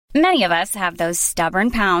Many of us have those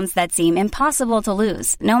stubborn pounds that seem impossible to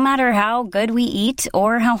lose, no matter how good we eat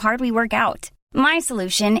or how hard we work out. My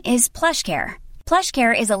solution is PlushCare.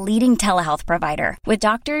 PlushCare is a leading telehealth provider with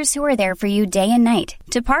doctors who are there for you day and night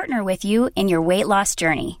to partner with you in your weight loss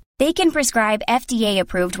journey. They can prescribe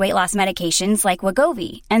FDA-approved weight loss medications like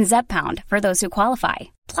Wegovy and Zepbound for those who qualify.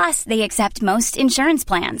 Plus, they accept most insurance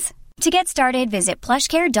plans. To get started, visit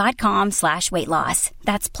plushcare.com/weightloss.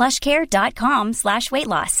 That's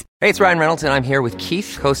plushcare.com/weightloss. Hey, it's Ryan Reynolds, and I'm here with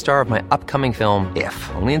Keith, co-star of my upcoming film, If,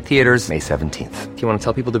 only in theaters May 17th. Do you want to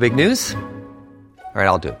tell people the big news? All right,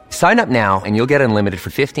 I'll do it. Sign up now and you'll get unlimited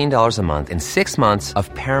for $15 a month and 6 months of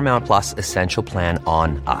Paramount Plus Essential Plan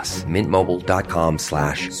on us.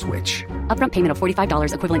 MintMobile.com/switch. Upfront payment of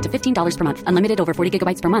 $45 equivalent to $15 per month. Unlimited over 40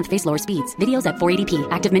 gigabytes per month. Face lower speeds. Videos at 480p.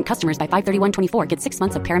 Active Mint customers by 531.24 get 6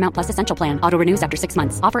 months of Paramount Plus Essential Plan. Auto renews after 6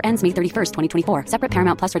 months. Offer ends May 31st, 2024. Separate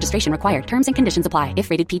Paramount Plus registration required. Terms and conditions apply if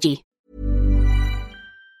rated PG.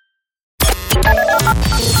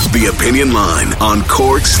 The Opinion Line on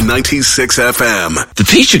Cork's 96 FM. The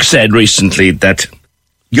Taoiseach said recently that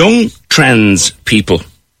young trans people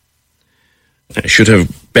should have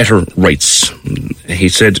better rights. He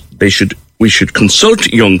said we should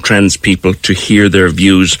consult young trans people to hear their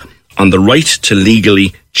views on the right to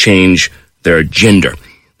legally change their gender.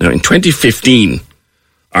 Now, in 2015,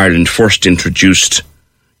 Ireland first introduced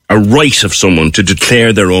a right of someone to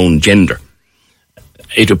declare their own gender.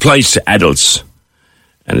 It applies to adults,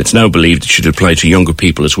 and it's now believed it should apply to younger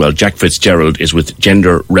people as well. Jack Fitzgerald is with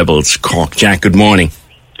Gender Rebels Cork. Jack, good morning.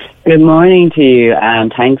 Good morning to you,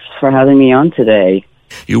 and thanks for having me on today.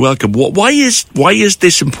 You're welcome. Why is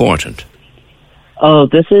this important? Oh,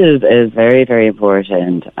 this is very, very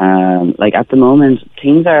important. At the moment,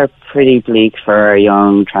 things are pretty bleak for our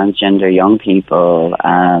young transgender young people.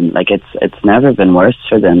 It's never been worse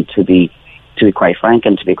for them, to be quite frank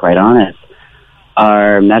and to be quite honest.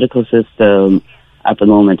 Our medical system at the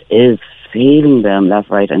moment is failing them left,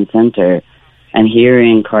 right and centre. And here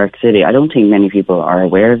in Cork City, I don't think many people are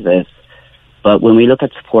aware of this, but when we look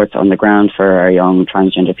at supports on the ground for our young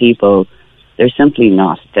transgender people, they're simply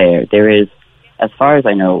not there. There is, as far as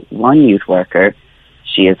I know, one youth worker.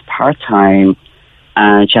 She is part-time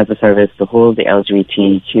and she has to service the whole of the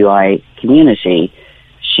LGBTQI community.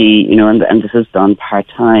 And this is done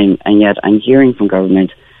part-time, and yet I'm hearing from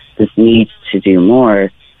government this needs to do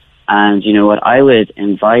more. And you know what, I would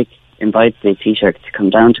invite the Taoiseach to come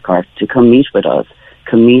down to Cork, to come meet with us,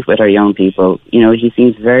 come meet with our young people. You know, he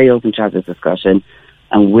seems very open to have this discussion,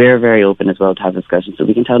 and we're very open as well to have discussions, so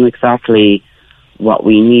we can tell him exactly what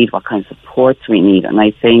we need, what kind of supports we need. And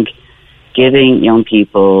I think giving young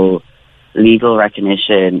people legal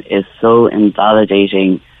recognition is so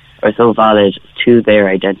invalidating or so valid to their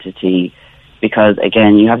identity, because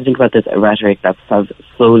again, you have to think about this rhetoric that's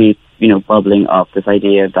slowly, bubbling up, this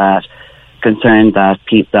idea that concern that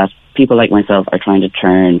people like myself are trying to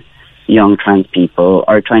turn young trans people,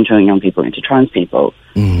 or trying to turn young people into trans people.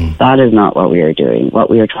 That is not what we are doing. What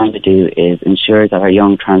we are trying to do is ensure that our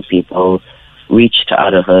young trans people reach to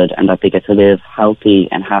adulthood and that they get to live healthy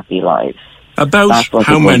and happy lives. About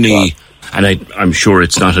how many, and I'm sure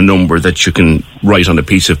it's not a number that you can write on a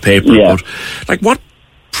piece of paper, but what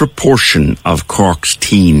proportion of Cork's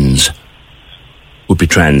teens would be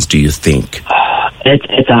trans, do you think?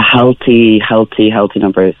 It's a healthy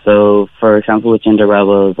number. So, for example, with Gender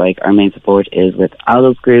Rebels, our main support is with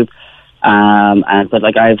Adults Group,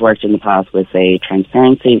 but I've worked in the past with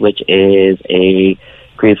Transparency, which is a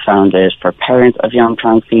group founded for parents of young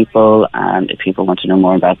trans people, and if people want to know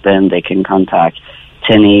more about them, they can contact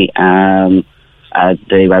Tinny. The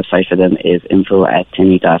website for them is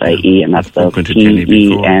info@tinny.ie, and that's spelled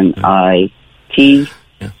TENITENI.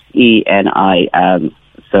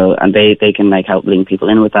 And they can help link people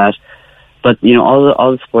in with that. But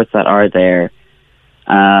all the supports that are there,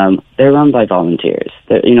 they're run by volunteers.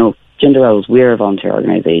 Gender Rebels, we're a volunteer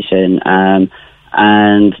organisation, and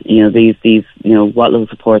these what little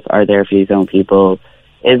supports are there for these young people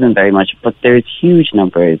isn't very much, but there's huge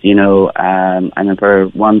numbers. I remember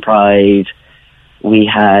one Pride, we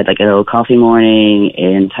had a little coffee morning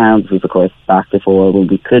in town. This was, of course, back before when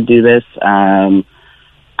we could do this,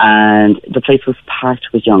 and the place was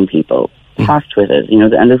packed with young people, packed with it.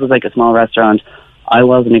 And this was a small restaurant. I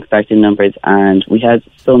wasn't expecting numbers, and we had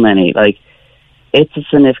so many. It's a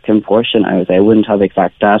significant portion, I would say. I wouldn't have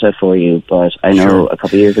exact data for you, but I know a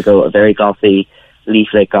couple of years ago, a very gothy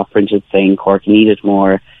leaflet got printed saying Cork needed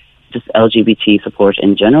more just LGBT support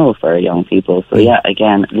in general for young people. So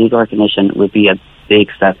again, legal recognition would be a big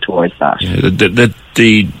step towards that. Yeah,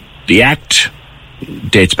 the Act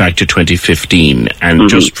dates back to 2015, and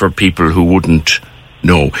just for people who wouldn't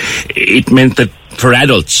No. It meant that for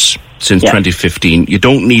adults, since 2015, you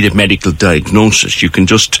don't need a medical diagnosis. You can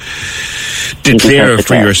just declare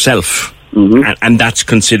for yourself. Mm-hmm. And that's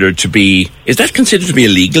considered to be... Is that considered to be a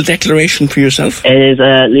legal declaration for yourself? It is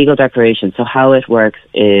a legal declaration. So how it works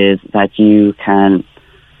is that you can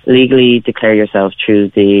legally declare yourself through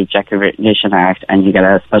the Declaration Act, and you get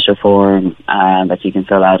a special form that you can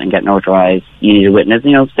fill out and get notarized. You need a witness,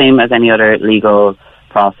 same as any other legal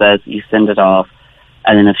process. You send it off,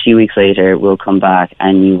 and then a few weeks later we'll come back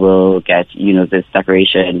and you will get, this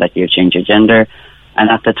declaration that you change your gender. And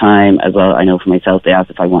at the time as well, I know for myself, they asked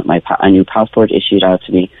if I want a new passport issued out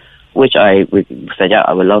to me, which I said, yeah,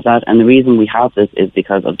 I would love that. And the reason we have this is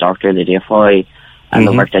because of Dr. Lydia Foy and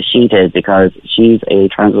the work that she did, because she's a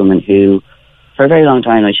trans woman who, for a very long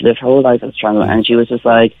time, she lived her whole life as a trans woman, and she was just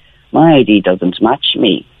like, my ID doesn't match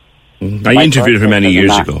me. I interviewed her many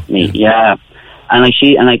years ago. Yeah. And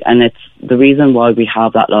it's the reason why we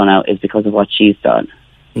have that law now is because of what she's done.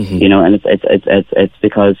 Mm-hmm. And it's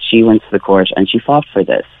because she went to the court and she fought for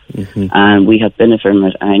this, and we have benefited from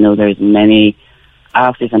it. And I know there's many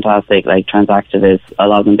absolutely fantastic trans activists, a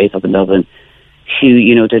lot of them based up in Dublin,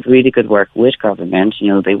 who did really good work with government.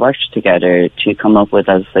 They worked together to come up with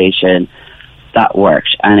legislation that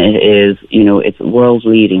worked, and it is it's world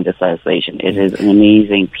leading. This legislation, it is an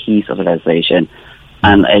amazing piece of legislation,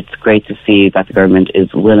 and it's great to see that the government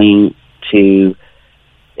is willing to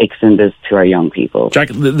extend this to our young people. Jack,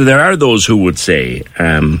 there are those who would say,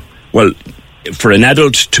 well, for an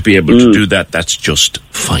adult to be able to do that, that's just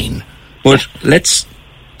fine. But let's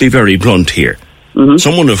be very blunt here. Mm-hmm.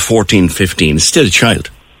 Someone of 14, 15 is still a child.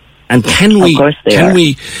 And can we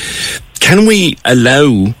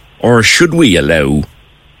allow, or should we allow,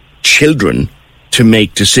 children to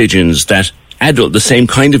make decisions that the same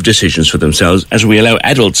kind of decisions for themselves as we allow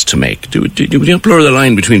adults to make? Do we blur the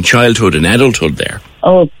line between childhood and adulthood there?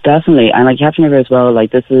 Oh, definitely. And you have to remember as well,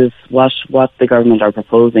 this is what the government are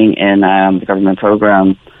proposing in the government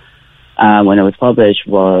programme when it was published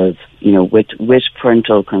was, with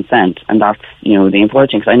parental consent. And that's, the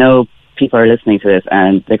important thing. Because I know people are listening to this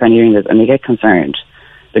and they're kind of hearing this and they get concerned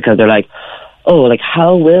because they're like,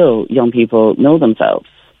 how will young people know themselves?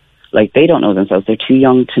 They don't know themselves. They're too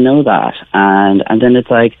young to know that. And then it's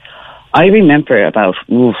I remember about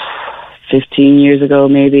 15 years ago,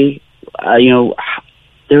 maybe,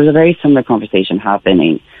 there was a very similar conversation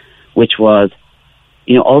happening, which was,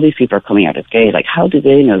 all these people are coming out as gay. How do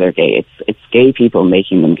they know they're gay? It's gay people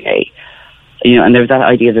making them gay. And there's that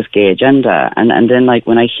idea of this gay agenda. And then,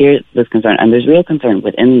 when I hear this concern, and there's real concern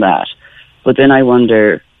within that, but then I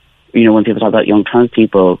wonder, when people talk about young trans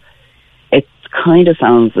people, it kind of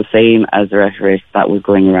sounds the same as the rhetoric that was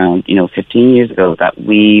going around, 15 years ago that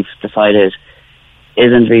we've decided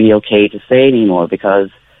isn't really okay to say anymore because,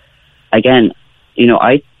 again,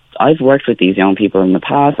 I've worked with these young people in the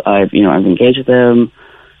past. I've engaged with them.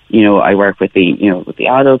 I work with the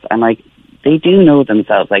adults, and they do know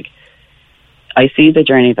themselves. I see the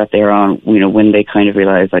journey that they're on. When they kind of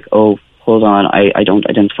realize, oh, hold on, I don't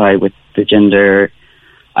identify with the gender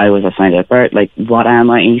I was assigned at birth. What am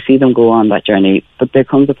I? And you see them go on that journey, but there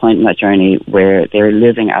comes a point in that journey where they're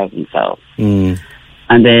living out themselves, and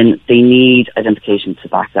then they need identification to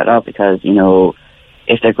back that up because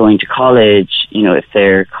if they're going to college, if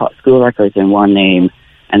their school records in one name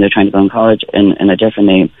and they're trying to go in college in a different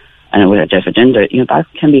name and with a different gender, that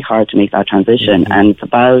can be hard to make that transition. Mm-hmm. And it's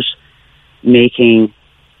about making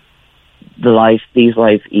these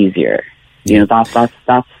lives easier. That's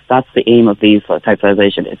the aim of these types of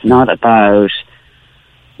legislation. It's not about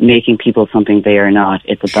making people something they are not.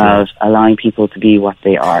 It's about allowing people to be what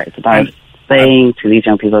they are. It's about saying to these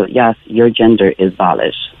young people, yes, your gender is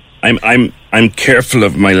valid. I'm careful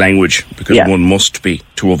of my language because one must be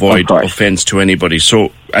to avoid offence to anybody.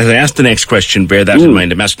 So as I ask the next question, bear that in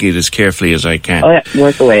mind. I'm asking it as carefully as I can. Oh yeah,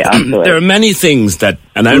 work away. Absolutely. There are many things that,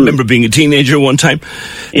 and I remember being a teenager one time.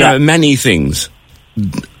 There are many things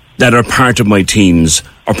that are part of my teens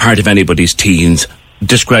or part of anybody's teens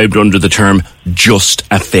described under the term just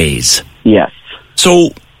a phase. Yes.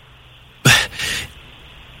 So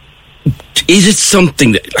is it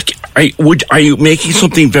something that are you making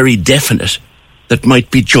something very definite that might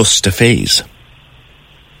be just a phase?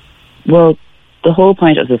 Well, the whole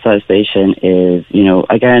point of this legislation is,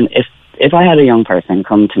 again, if I had a young person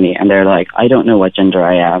come to me and they're like, I don't know what gender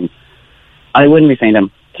I am, I wouldn't be saying to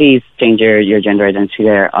them, please change your gender identity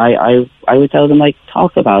there. I would tell them,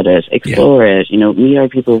 talk about it, explore it, meet other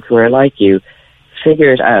people who are like you,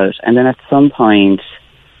 figure it out, and then at some point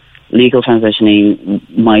legal transitioning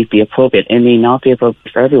might be appropriate. It may not be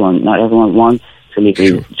appropriate for everyone. Not everyone wants to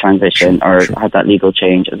legally transition or have that legal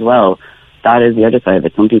change as well. that is the other side of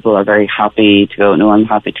it. Some people are very happy to go, no, I'm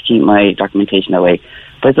happy to keep my documentation that way.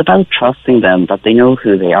 But it's about trusting them, that they know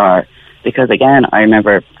who they are. Because again, I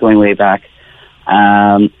remember going way back,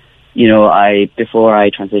 before I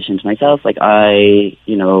transitioned myself, like I,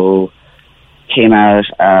 came out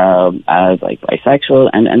as like bisexual,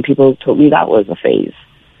 and people told me that was a phase.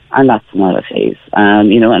 And that's not a phase. And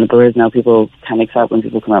whereas now people can accept when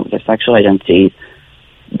people come out with their sexual identities,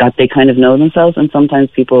 that they kind of know themselves, and sometimes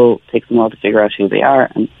people take them all to figure out who they are,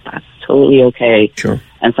 and that's totally okay. Sure.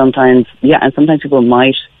 And sometimes people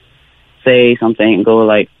might say something and go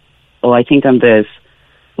like, oh, I think I'm this.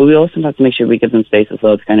 But we also have to make sure we give them space as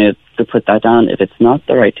well to kind of to put that down if it's not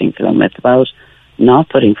the right thing for them. It's about not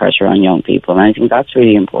putting pressure on young people, and I think that's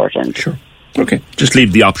really important. Sure. Okay, just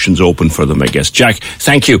leave the options open for them, I guess. Jack,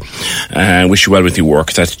 thank you. Wish you well with your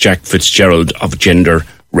work. That's Jack Fitzgerald of Gender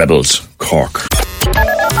Rebels Cork.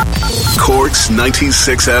 Cork's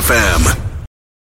 96 FM.